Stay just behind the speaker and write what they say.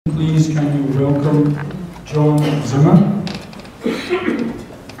Please can you welcome John Zimmer.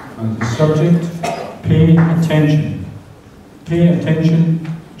 And the subject, pay attention. Pay attention,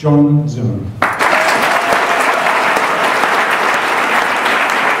 John Zimmer.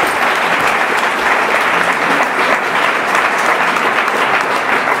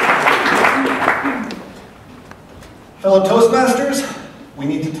 Fellow Toastmasters, we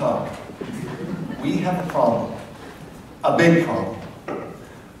need to talk. We have a problem. A big problem.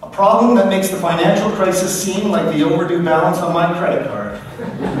 A problem that makes the financial crisis seem like the overdue balance on my credit card.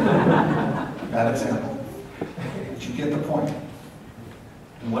 Bad example. But you get the point.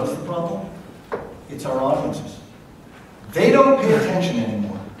 And what's the problem? It's our audiences. They don't pay attention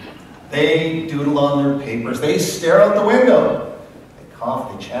anymore. They doodle on their papers. They stare out the window. They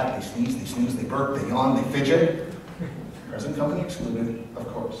cough, they chat, they sneeze, they snooze, they burp, they yawn, they fidget. Present company excluded, of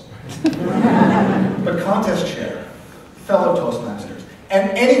course. But contest chair, fellow Toastmasters,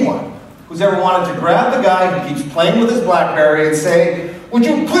 and anyone who's ever wanted to grab the guy who keeps playing with his BlackBerry and say, "Would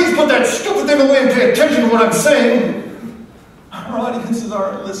you please put that stupid thing away and pay attention to what I'm saying?" Our audiences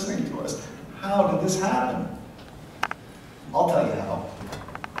aren't listening to us. How did this happen? I'll tell you how.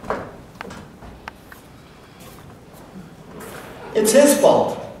 It's his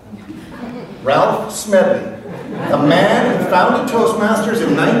fault. Ralph Smedley, the man who founded Toastmasters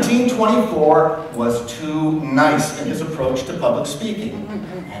in 1924, was too nice in his approach to public speaking,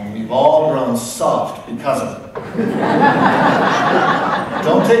 and we've all grown soft because of it.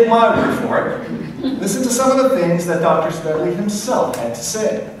 Don't take my word for it. Listen to some of the things that Dr. Smedley himself had to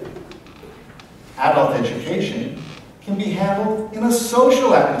say. Adult education can be handled in a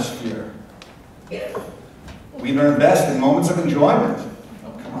social atmosphere. We learn best in moments of enjoyment.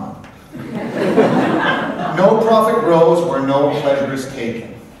 Oh, come on. No profit grows where no pleasure is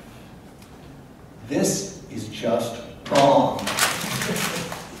taken. This is just wrong.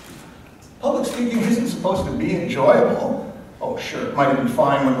 Public speaking isn't supposed to be enjoyable. Oh, sure, it might have been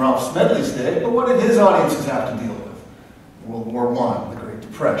fine when Ralph Smedley's did, but what did his audiences have to deal with? World War I, the Great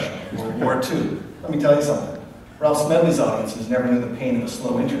Depression, World War II. Let me tell you something. Ralph Smedley's audiences never knew the pain of a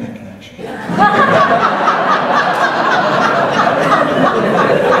slow internet connection.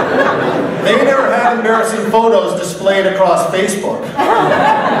 They never had embarrassing photos displayed across Facebook.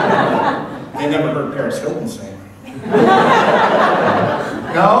 They never heard Paris Hilton sing.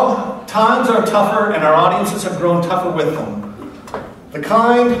 No, times are tougher and our audiences have grown tougher with them. The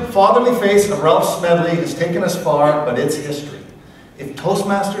kind, fatherly face of Ralph Smedley has taken us far, but it's history. If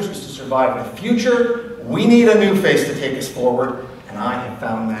Toastmasters is to survive the future, we need a new face to take us forward, and I have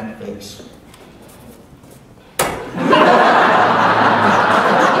found that face.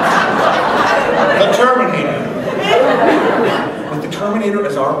 The Terminator. With the Terminator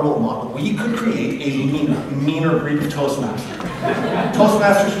as our role model, we could create a meaner breed of Toastmasters.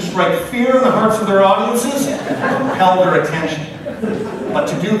 Toastmasters who strike fear in the hearts of their audiences and compel their attention. But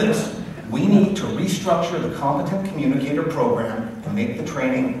to do this, we need to restructure the Competent Communicator program and make the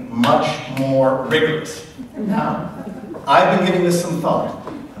training much more rigorous. Now, I've been giving this some thought,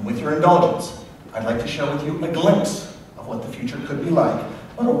 and with your indulgence, I'd like to share with you a glimpse of what the future could be like,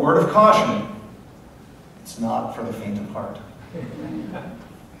 but a word of caution. It's not for the faint of heart.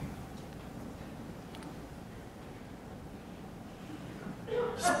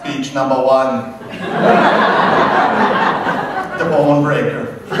 Speech number 1. The bone breaker.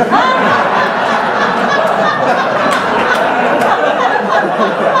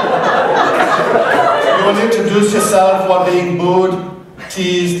 You will introduce yourself while being booed,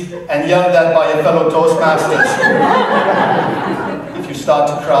 teased, and yelled at by your fellow Toastmasters. If you start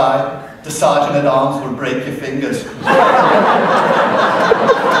to cry, the Sergeant-at-Arms will break your fingers.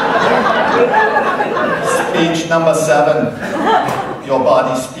 Speech number 7. Your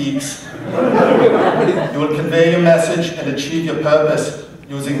body speaks. You will convey your message and achieve your purpose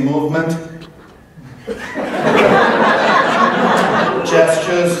using movement,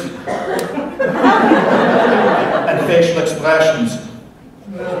 gestures, and facial expressions.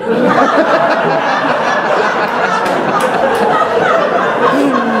 You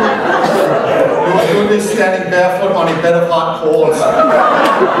will do this standing barefoot on a bed of hot coals.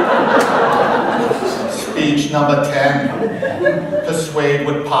 Speech number 10. Persuade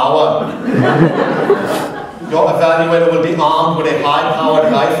with power. Your evaluator will be armed with a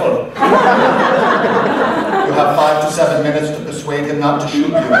high-powered rifle. You have 5 to 7 minutes to persuade him not to shoot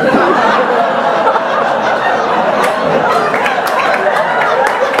you. If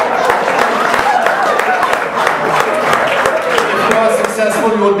you are successful,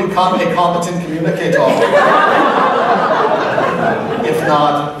 you will become a competent communicator. If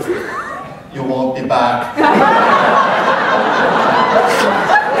not, you won't be back.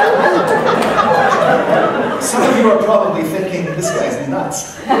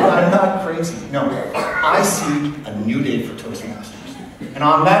 crazy. No, I see a new day for Toastmasters. And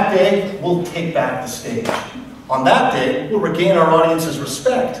on that day, we'll take back the stage. On that day, we'll regain our audience's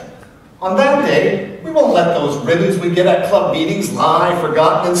respect. On that day, we won't let those ribbons we get at club meetings lie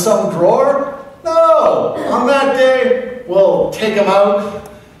forgotten in some drawer. No, on that day, we'll take them out,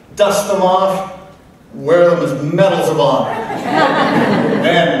 dust them off, wear them as medals of honor.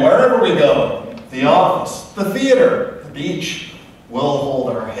 And wherever we go, the office, the theater, the beach, we'll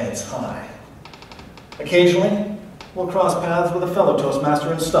hold our heads high. Occasionally, we'll cross paths with a fellow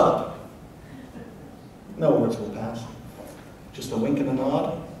Toastmaster and stop. No words will pass, just a wink and a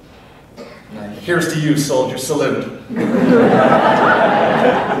nod. And here's to you, soldier, salute.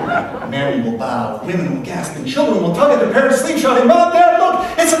 Men will bow, women will gasp, and children will tug at their parents' sleeve, shouting, "Mom, Dad, look,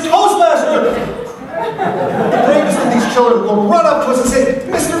 it's a Toastmaster!" The bravest of these children will run up to us and say,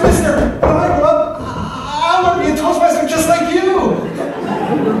 "Mister, when I grow up, I want to be a Toastmaster just like you."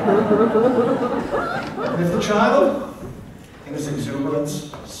 And if the child, in his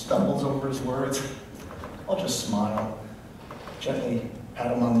exuberance, stumbles over his words, I'll just smile, gently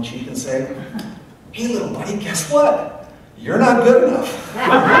pat him on the cheek and say, "Hey, little buddy, guess what? You're not good enough."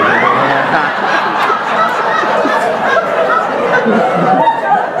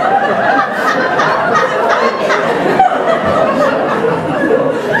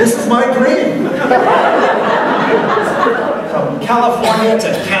 This is my dream. From California to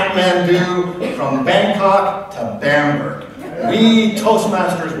Kathmandu, from Bangkok to Bamberg, we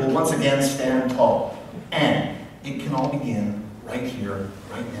Toastmasters will once again stand tall. And it can all begin right here,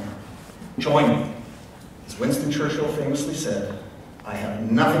 right now. Join me. As Winston Churchill famously said, I have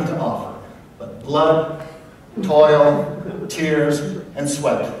nothing to offer but blood, toil, tears, and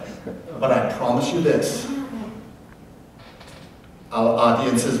sweat. But I promise you this, our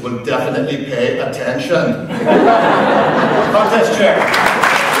audiences will definitely pay attention. Contest chair.